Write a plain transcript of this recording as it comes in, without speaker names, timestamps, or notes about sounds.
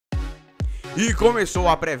E começou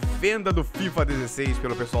a pré-venda do FIFA 16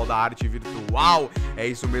 pelo pessoal da Arte Virtual. É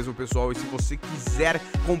isso mesmo, pessoal. E se você quiser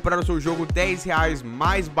comprar o seu jogo R$10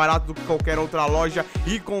 mais barato do que qualquer outra loja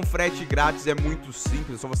e com frete grátis, é muito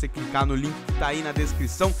simples. É só você clicar no link que tá aí na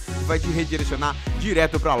descrição e vai te redirecionar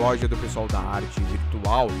direto para a loja do pessoal da Arte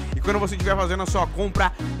Virtual. E quando você estiver fazendo a sua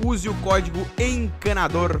compra, use o código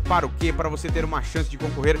ENCANADOR. Para o quê? Para você ter uma chance de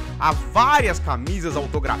concorrer a várias camisas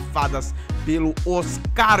autografadas pelo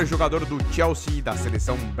Oscar, jogador do Chelsea e da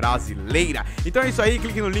seleção brasileira. Então é isso aí,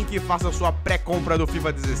 clique no link e faça a sua pré-compra do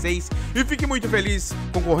FIFA 16 e fique muito feliz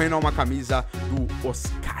concorrendo a uma camisa do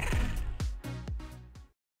Oscar.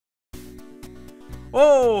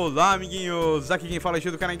 Olá, amiguinhos! Aqui quem fala é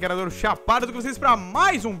do canal EncanadorChapado com vocês para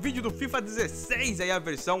mais um vídeo do FIFA 16, aí a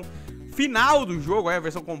versão final do jogo, aí a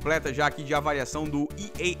versão completa já aqui de avaliação do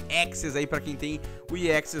EA Access aí para quem tem o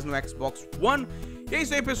EA Access no Xbox One. E é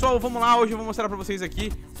isso aí, pessoal, vamos lá, hoje eu vou mostrar pra vocês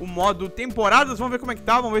aqui o modo temporadas, vamos ver como é que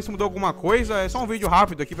tá, vamos ver se mudou alguma coisa. É só um vídeo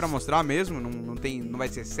rápido aqui pra mostrar mesmo, não vai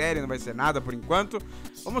ser série, não vai ser nada por enquanto.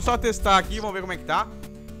 Vamos só testar aqui, vamos ver como é que tá.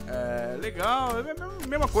 É legal, é a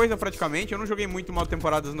mesma coisa praticamente, eu não joguei muito modo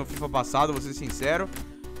temporadas no FIFA passado, vou ser sincero.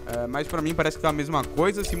 Mas pra mim parece que tá a mesma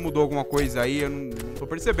coisa. Se mudou alguma coisa aí, eu não tô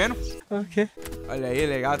percebendo. Ok. Olha aí,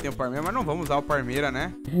 legal, tem o Parmeira, mas não vamos usar o Parmeira,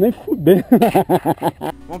 né? Nem fudeu.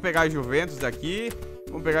 Vamos pegar a Juventus daqui.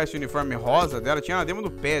 Vamos pegar esse uniforme rosa dela. Tinha na demo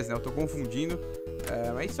do PES, né? Eu tô confundindo.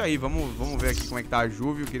 Mas é isso aí, vamos ver aqui como é que tá a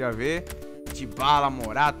Juve, eu queria ver. Dybala,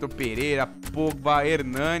 Morato, Pereira, Pogba,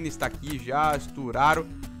 Hernanes tá aqui já, Sturaro.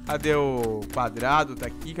 Cadê o Quadrado? Tá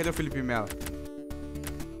aqui. Cadê o Felipe Melo?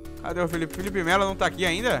 Cadê o Felipe? Felipe Melo não tá aqui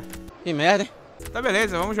ainda? Que merda, hein? Tá,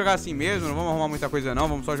 beleza, vamos jogar assim mesmo, não vamos arrumar muita coisa não,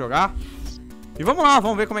 vamos só jogar. E vamos lá,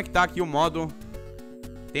 vamos ver como é que tá aqui o modo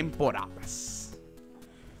temporadas.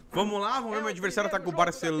 Vamos lá, vamos ver, meu adversário tá com o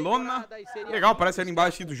Barcelona. Legal, parece ali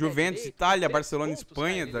embaixo do Juventus, Itália, Barcelona,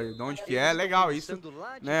 Espanha, de onde que é, legal isso.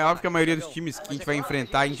 Né, óbvio que a maioria dos times que a gente vai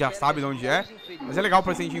enfrentar a gente já sabe de onde é. Mas é legal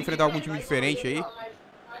pra se a gente enfrentar algum time diferente aí.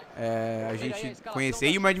 A gente conhecer,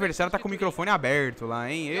 e o meu adversário tá com o microfone aberto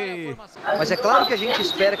lá, hein? Ei. Mas é claro que a gente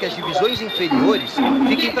espera que as divisões inferiores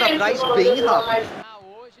fiquem pra trás bem rápido.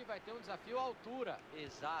 Hoje vai ter um desafio à altura.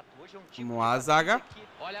 Exato. Hoje é um time. Vamos lá, zaga.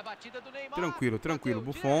 Olha a batida do Neymar. Tranquilo, tranquilo.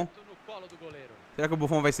 Buffon. Será que o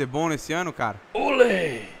Buffon vai ser bom nesse ano, cara?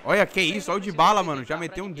 Olha, que isso, olha o Dybala, mano. Já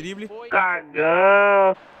meteu um drible.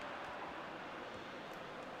 Cagão.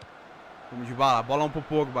 Vamos, Dybala. Bolão pro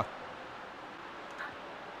Pogba.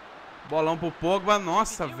 Bolão pro Pogba,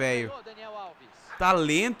 nossa, velho. Tá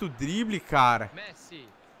lento o drible, cara.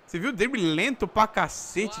 Você viu o drible lento pra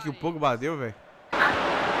cacete que o Pogba deu, velho?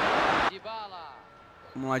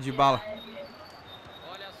 Vamos lá, Dybala.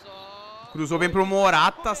 Cruzou bem pro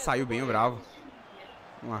Morata, saiu bem o Bravo.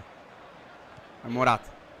 Vamos lá. Vai,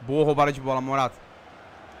 Morata. Boa roubada de bola, Morata.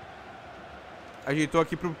 Ajeitou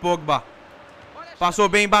aqui pro Pogba. Passou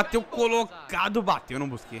bem, bateu colocado, bateu, não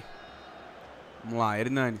busquei. Vamos lá,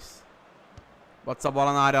 Hernanes. Bota essa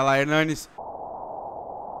bola na área lá, Hernanes.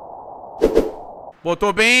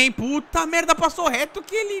 Botou bem. Puta merda, passou reto,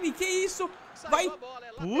 Chiellini. Que isso? Vai.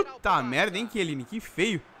 Puta merda, hein, Chiellini. Que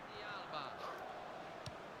feio.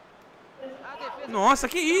 Nossa,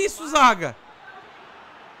 que isso, zaga.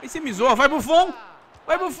 Aí você me zoa. Vai, Buffon.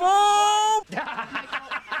 Vai, Buffon.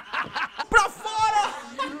 Pra fora.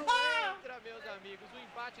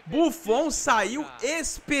 Buffon saiu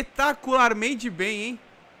espetacularmente bem, hein.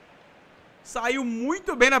 Saiu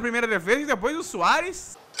muito bem na primeira defesa e depois o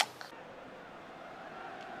Suárez.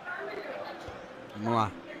 Vamos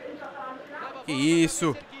lá. Que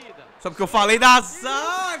isso? Só porque eu falei da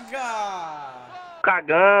zaga.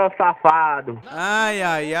 Cagão, safado. Ai,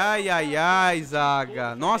 ai, ai, ai, ai,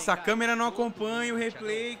 zaga. Nossa, a câmera não acompanha o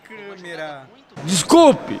replay, câmera.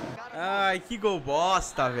 Desculpe. Ai, que gol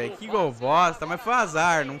bosta, velho. Que gol bosta. Mas foi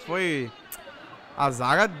azar, não foi... A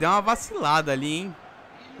zaga deu uma vacilada ali, hein.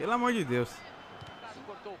 Pelo amor de Deus.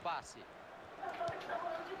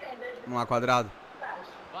 Vamos lá, Quadrado.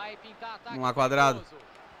 Vamos lá, Quadrado.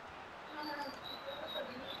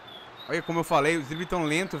 Olha como eu falei, os dribles tão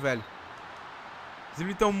lentos, velho. Os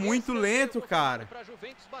dribles tão muito lentos, cara.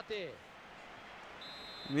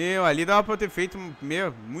 Meu, ali dava pra eu ter feito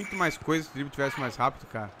muito mais coisa se o drible tivesse mais rápido,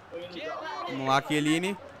 cara. Vamos lá,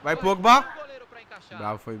 Chiellini. Vai, Pogba.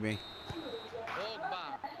 Bravo, foi bem.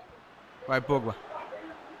 Vai, Pogba.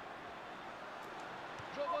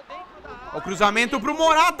 O cruzamento pro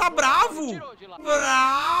Morata, bravo!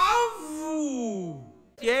 Bravo!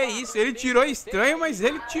 Que é isso, ele tirou estranho, mas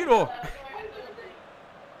ele tirou.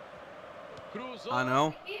 Ah,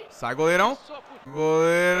 não. Sai, goleirão.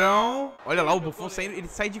 Goleirão. Olha lá, o Buffon saindo, ele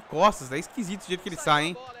sai de costas. É esquisito o jeito que ele sai,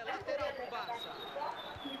 hein?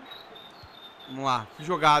 Vamos lá, que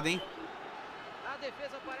jogada, hein? A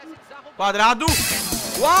defesa parece desarrumada. Quadrado.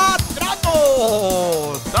 Quadrado!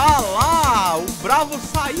 Tá lá! O Bravo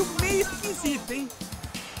saiu meio esquisito, hein?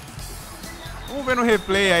 Vamos ver no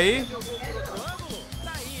replay aí.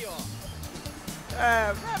 Tá aí, ó.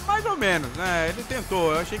 É, mais ou menos, né? Ele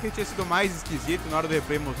tentou. Eu achei que ele tinha sido mais esquisito. Na hora do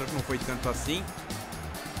replay mostrou que não foi tanto assim.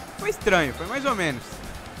 Foi estranho, foi mais ou menos.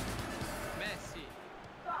 Messi.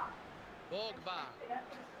 Pogba.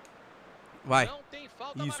 Vai. Não tem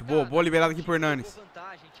falta Isso, marcada. boa, boa liberada aqui por Hernanes.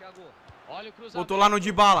 Vantagem, Thiago. Olha o cruzamento. Botou lá no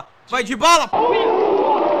Dybala. Vai, Dybala!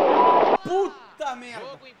 Puta merda!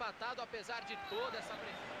 Jogo empatado apesar de toda essa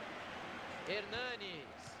pressão. Hernanes.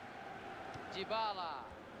 Dybala.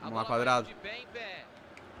 A Vamos lá, bola Quadrado. de pé em pé.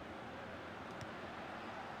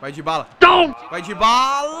 Vai, Dybala. Vai,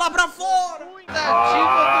 Dybala pra fora!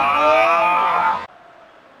 Tentativa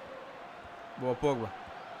Boa, Pogba.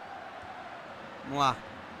 Vamos lá.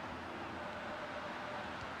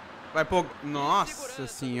 Vai, Pogba. do gol. Nossa Segurança do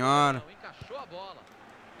senhora. goleirão, encaixou a bola.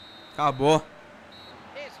 Acabou.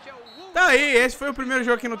 Este é o último. Tá aí, esse foi o primeiro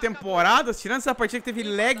jogo aqui no Temporadas. Tirando essa partida que teve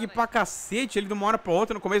lag pra cacete, ele de uma hora pra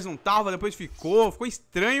outra. No começo não tava, depois ficou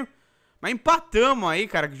estranho. Mas empatamos aí,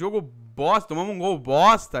 cara. Que jogo bosta, tomamos um gol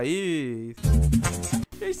bosta aí.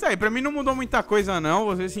 É isso aí, pra mim não mudou muita coisa não,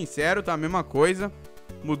 vou ser sincero, tá a mesma coisa.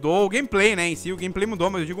 Mudou o gameplay, né, em si, o gameplay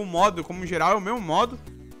mudou, mas eu digo o modo, como geral, é o mesmo modo.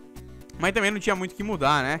 Mas também não tinha muito o que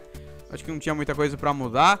mudar, né. Acho que não tinha muita coisa pra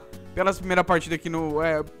mudar. Pela primeira partida aqui no...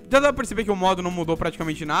 já dá pra perceber que o modo não mudou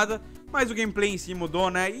praticamente nada, mas o gameplay em si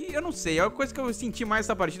mudou, né. E eu não sei, a coisa que eu senti mais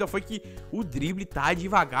nessa partida foi que o drible tá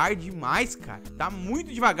devagar demais, cara. Tá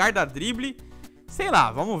muito devagar da drible. Sei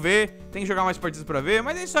lá, vamos ver, tem que jogar mais partidas pra ver.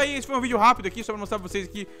 Mas é isso aí, esse foi um vídeo rápido aqui, só pra mostrar pra vocês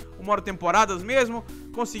aqui o modo Temporadas mesmo.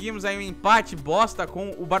 Conseguimos aí um empate bosta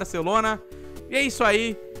com o Barcelona. E é isso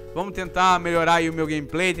aí, vamos tentar melhorar aí o meu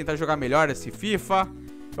gameplay, tentar jogar melhor esse FIFA.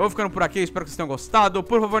 Eu vou ficando por aqui, espero que vocês tenham gostado.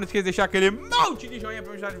 Por favor, não esqueça de deixar aquele monte de joinha pra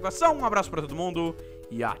me ajudar na divulgação. Um abraço pra todo mundo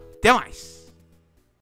e até mais!